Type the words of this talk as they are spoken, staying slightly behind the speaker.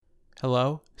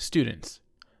Hello, students.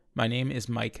 My name is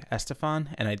Mike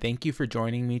Estefan, and I thank you for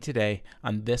joining me today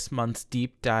on this month's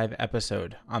deep dive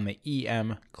episode on the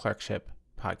EM Clerkship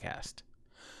podcast.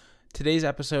 Today's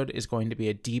episode is going to be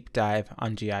a deep dive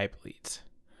on GI bleeds.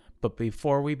 But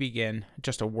before we begin,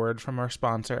 just a word from our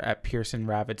sponsor at Pearson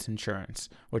Ravitz Insurance,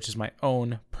 which is my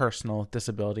own personal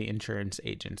disability insurance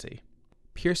agency.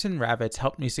 Pearson Ravitz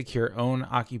helped me secure own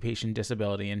occupation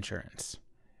disability insurance.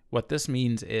 What this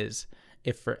means is,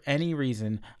 if for any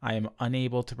reason I am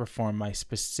unable to perform my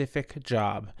specific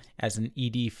job as an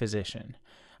ED physician,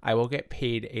 I will get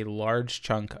paid a large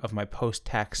chunk of my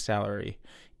post-tax salary,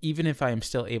 even if I am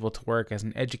still able to work as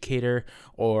an educator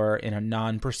or in a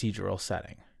non-procedural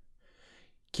setting.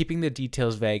 Keeping the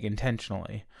details vague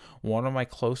intentionally, one of my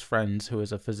close friends who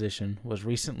is a physician was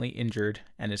recently injured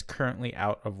and is currently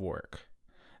out of work.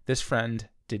 This friend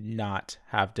did not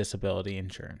have disability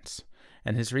insurance,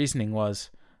 and his reasoning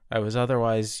was, I was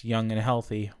otherwise young and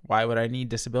healthy, why would I need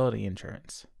disability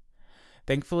insurance?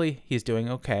 Thankfully, he's doing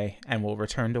okay and will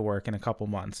return to work in a couple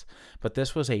months, but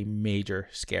this was a major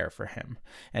scare for him,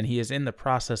 and he is in the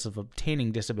process of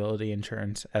obtaining disability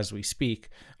insurance as we speak,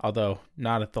 although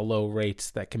not at the low rates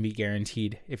that can be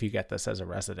guaranteed if you get this as a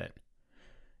resident.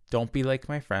 Don't be like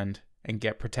my friend and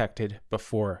get protected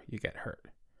before you get hurt.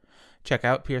 Check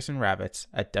out Pearson Ravitz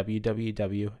at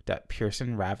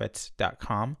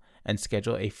www.pearsonravitz.com and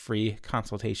schedule a free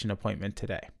consultation appointment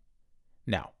today.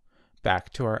 Now,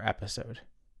 back to our episode.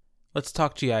 Let's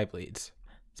talk GI bleeds,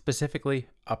 specifically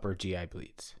upper GI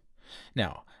bleeds.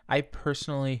 Now, I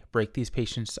personally break these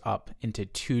patients up into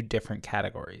two different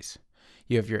categories.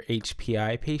 You have your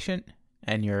HPI patient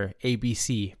and your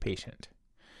ABC patient.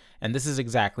 And this is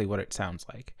exactly what it sounds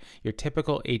like. Your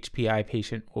typical HPI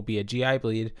patient will be a GI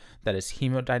bleed that is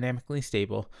hemodynamically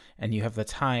stable, and you have the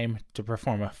time to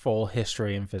perform a full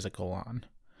history and physical on.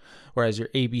 Whereas your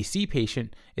ABC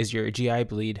patient is your GI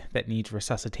bleed that needs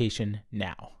resuscitation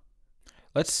now.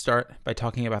 Let's start by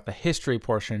talking about the history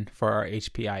portion for our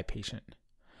HPI patient.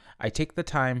 I take the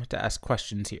time to ask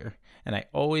questions here, and I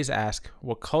always ask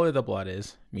what color the blood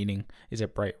is, meaning is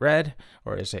it bright red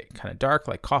or is it kind of dark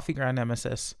like coffee ground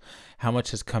emesis, how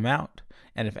much has come out,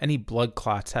 and if any blood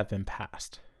clots have been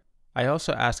passed. I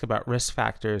also ask about risk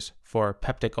factors for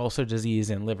peptic ulcer disease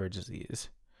and liver disease.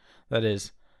 That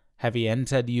is, heavy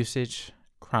NSAID usage,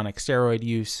 chronic steroid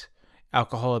use,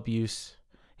 alcohol abuse,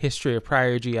 history of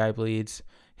prior GI bleeds,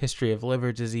 history of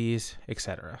liver disease,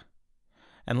 etc.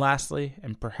 And lastly,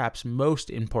 and perhaps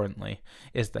most importantly,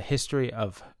 is the history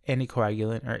of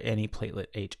anticoagulant or antiplatelet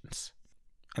agents.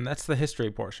 And that's the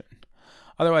history portion.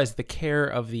 Otherwise, the care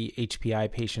of the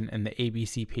HPI patient and the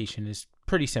ABC patient is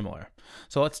pretty similar.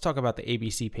 So let's talk about the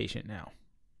ABC patient now.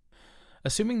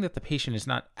 Assuming that the patient is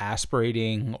not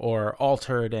aspirating or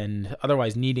altered and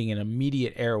otherwise needing an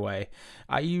immediate airway,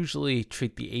 I usually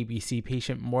treat the ABC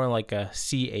patient more like a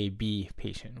CAB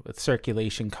patient with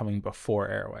circulation coming before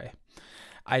airway.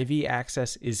 IV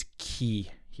access is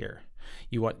key here.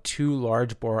 You want 2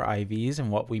 large bore IVs, and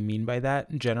what we mean by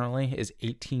that generally is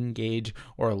 18 gauge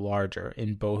or larger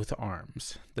in both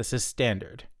arms. This is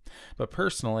standard. But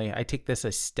personally, I take this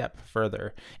a step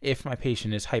further if my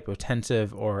patient is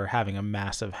hypotensive or having a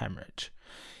massive hemorrhage.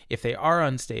 If they are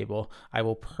unstable, I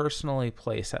will personally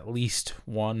place at least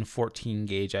one 14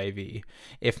 gauge IV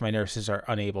if my nurses are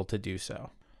unable to do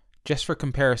so. Just for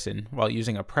comparison, while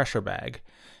using a pressure bag,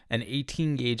 an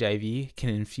 18 gauge IV can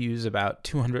infuse about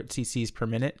 200 cc's per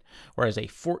minute, whereas a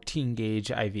 14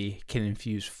 gauge IV can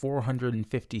infuse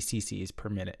 450 cc's per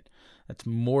minute. That's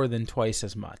more than twice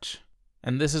as much.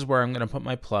 And this is where I'm going to put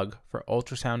my plug for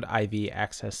ultrasound IV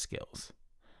access skills.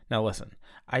 Now listen,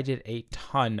 I did a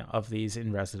ton of these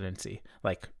in residency,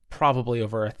 like probably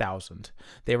over 1,000.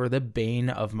 They were the bane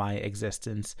of my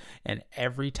existence, and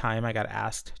every time I got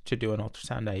asked to do an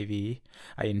ultrasound IV,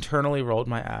 I internally rolled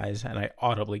my eyes and I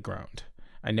audibly groaned.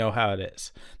 I know how it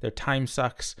is. Their time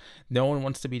sucks, no one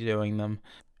wants to be doing them,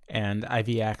 and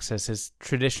IV access is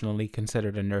traditionally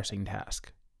considered a nursing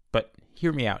task. But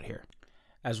hear me out here.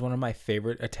 As one of my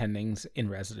favorite attendings in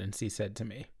residency said to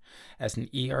me, as an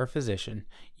ER physician,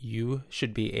 you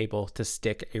should be able to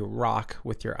stick a rock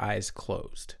with your eyes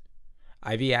closed.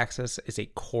 IV access is a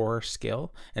core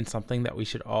skill and something that we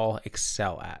should all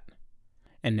excel at.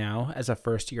 And now, as a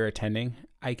first-year attending,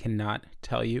 I cannot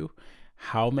tell you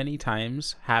how many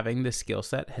times having this skill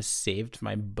set has saved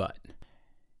my butt.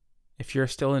 If you're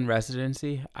still in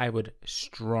residency, I would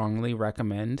strongly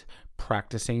recommend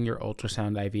practicing your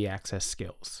ultrasound IV access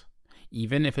skills.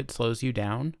 Even if it slows you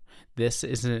down, this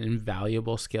is an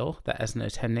invaluable skill that as an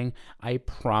attending, I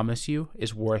promise you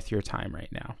is worth your time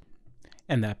right now.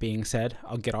 And that being said,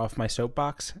 I'll get off my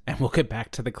soapbox and we'll get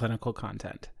back to the clinical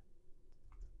content.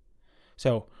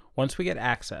 So once we get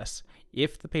access,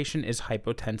 if the patient is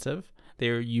hypotensive, they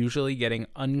are usually getting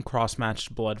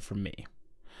un-crossmatched blood from me.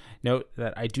 Note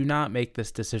that I do not make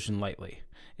this decision lightly.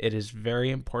 It is very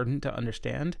important to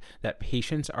understand that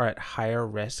patients are at higher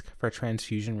risk for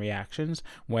transfusion reactions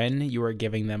when you are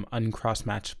giving them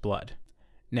un-crossmatched blood.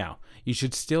 Now, you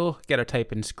should still get a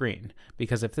type and screen,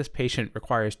 because if this patient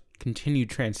requires continued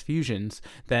transfusions,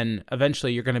 then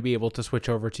eventually you're going to be able to switch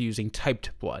over to using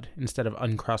typed blood instead of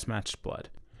un-crossmatched blood.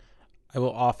 I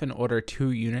will often order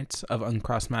 2 units of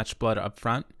un-crossmatched blood up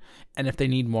front, and if they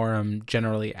need more, I'm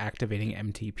generally activating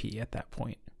MTP at that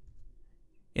point.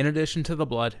 In addition to the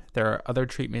blood, there are other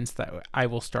treatments that I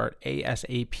will start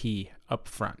ASAP up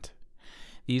front.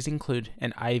 These include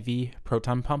an IV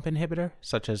proton pump inhibitor,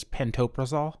 such as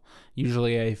Pantoprazole,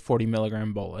 usually a 40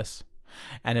 milligram bolus.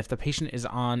 And if the patient is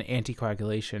on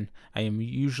anticoagulation, I am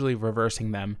usually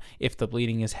reversing them if the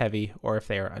bleeding is heavy or if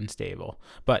they are unstable.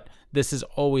 But this is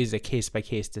always a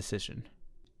case-by-case decision.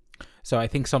 So I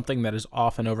think something that is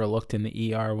often overlooked in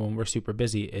the ER when we're super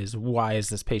busy is, why is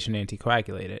this patient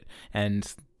anticoagulated?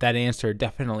 And that answer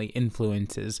definitely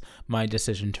influences my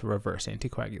decision to reverse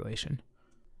anticoagulation.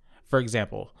 For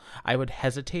example, I would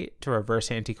hesitate to reverse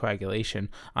anticoagulation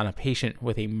on a patient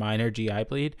with a minor GI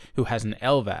bleed who has an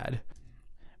LVAD,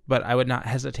 but I would not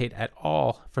hesitate at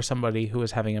all for somebody who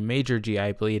was having a major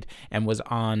GI bleed and was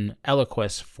on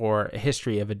Eliquis for a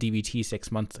history of a DVT 6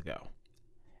 months ago.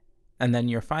 And then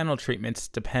your final treatments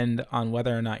depend on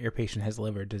whether or not your patient has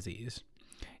liver disease.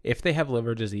 If they have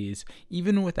liver disease,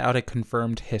 even without a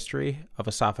confirmed history of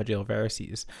esophageal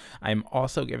varices, I'm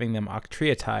also giving them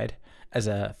Octreotide as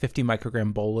a 50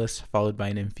 microgram bolus followed by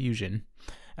an infusion,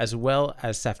 as well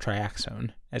as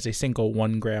Ceftriaxone as a single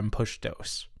 1 gram push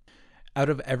dose. Out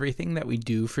of everything that we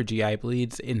do for GI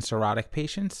bleeds in cirrhotic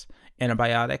patients,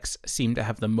 antibiotics seem to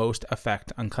have the most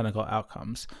effect on clinical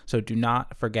outcomes, so do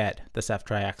not forget the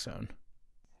Ceftriaxone.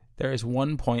 There is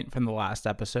one point from the last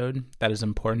episode that is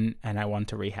important and I want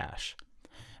to rehash.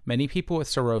 Many people with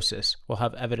cirrhosis will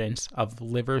have evidence of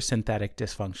liver synthetic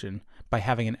dysfunction by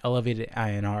having an elevated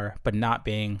INR but not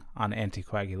being on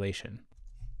anticoagulation.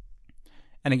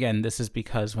 And again, this is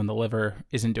because when the liver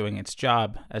isn't doing its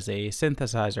job as a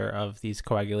synthesizer of these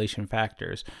coagulation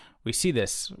factors, we see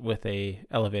this with a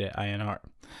elevated INR.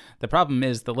 The problem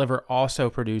is the liver also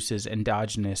produces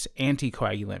endogenous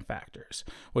anticoagulant factors,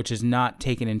 which is not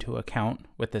taken into account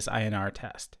with this INR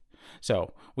test.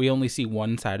 So we only see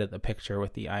one side of the picture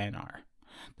with the INR.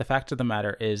 The fact of the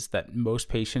matter is that most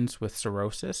patients with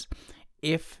cirrhosis,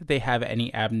 if they have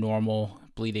any abnormal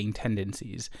bleeding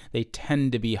tendencies, they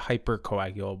tend to be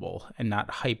hypercoagulable and not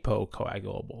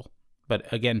hypocoagulable.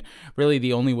 But again, really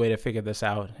the only way to figure this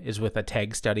out is with a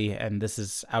TEG study, and this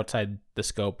is outside the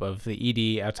scope of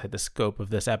the ED, outside the scope of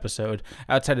this episode,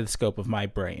 outside of the scope of my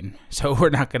brain. So we're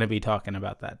not going to be talking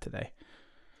about that today.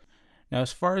 Now,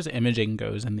 as far as imaging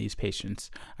goes in these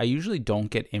patients, I usually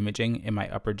don't get imaging in my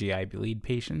upper GI bleed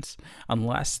patients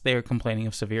unless they are complaining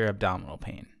of severe abdominal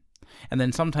pain. And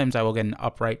then sometimes I will get an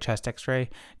upright chest x-ray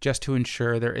just to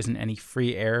ensure there isn't any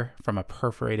free air from a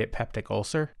perforated peptic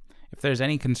ulcer. If there's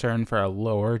any concern for a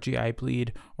lower GI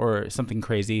bleed or something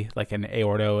crazy like an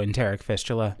aortoenteric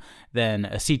fistula, then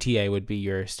a CTA would be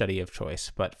your study of choice.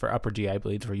 But for upper GI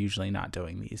bleeds, we're usually not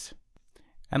doing these.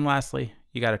 And lastly,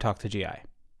 you got to talk to GI.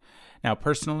 Now,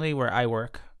 personally, where I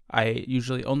work, I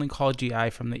usually only call GI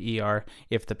from the ER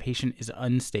if the patient is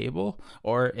unstable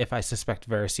or if I suspect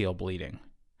variceal bleeding.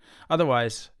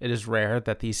 Otherwise, it is rare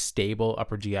that these stable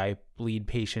upper GI bleed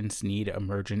patients need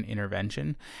emergent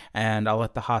intervention, and I'll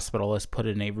let the hospitalist put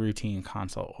in a routine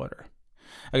consult order.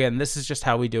 Again, this is just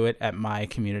how we do it at my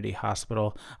community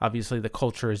hospital. Obviously, the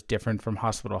culture is different from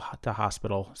hospital to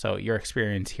hospital, so your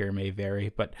experience here may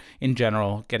vary, but in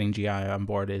general, getting GI on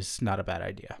board is not a bad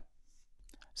idea.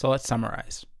 So let's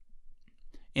summarize.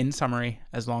 In summary,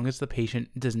 as long as the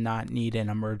patient does not need an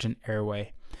emergent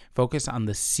airway, focus on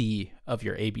the C of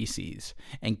your ABCs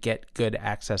and get good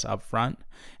access up front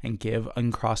and give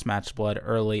uncross-matched blood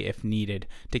early if needed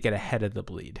to get ahead of the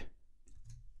bleed.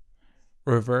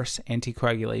 Reverse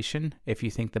anticoagulation if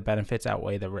you think the benefits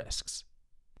outweigh the risks.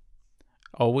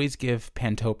 Always give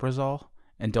Pantoprazole,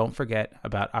 and don't forget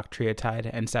about Octreotide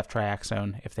and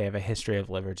Ceftriaxone if they have a history of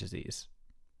liver disease.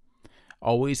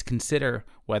 Always consider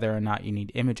whether or not you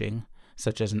need imaging,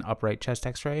 such as an upright chest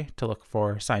x-ray to look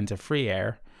for signs of free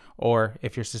air, or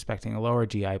if you're suspecting a lower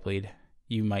GI bleed,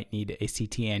 you might need a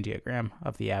CT angiogram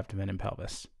of the abdomen and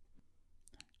pelvis.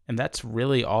 And that's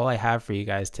really all I have for you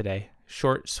guys today.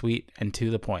 Short, sweet, and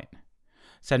to the point.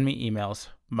 Send me emails,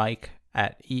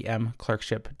 at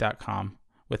emclerkship.com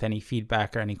with any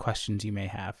feedback or any questions you may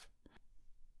have.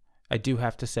 I do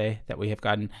have to say that we have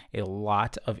gotten a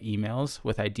lot of emails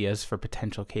with ideas for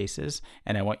potential cases,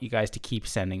 and I want you guys to keep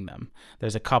sending them.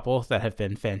 There's a couple that have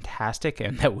been fantastic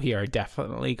and that we are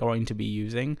definitely going to be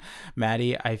using.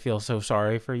 Maddie, I feel so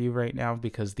sorry for you right now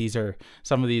because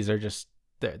some of these are just,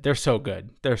 they're so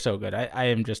good. They're so good. I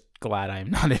am just glad I am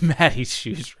not in Maddie's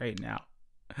shoes right now.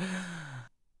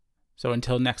 So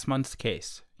until next month's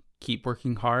case, keep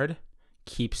working hard,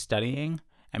 keep studying,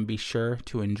 and be sure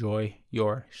to enjoy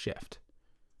your shift.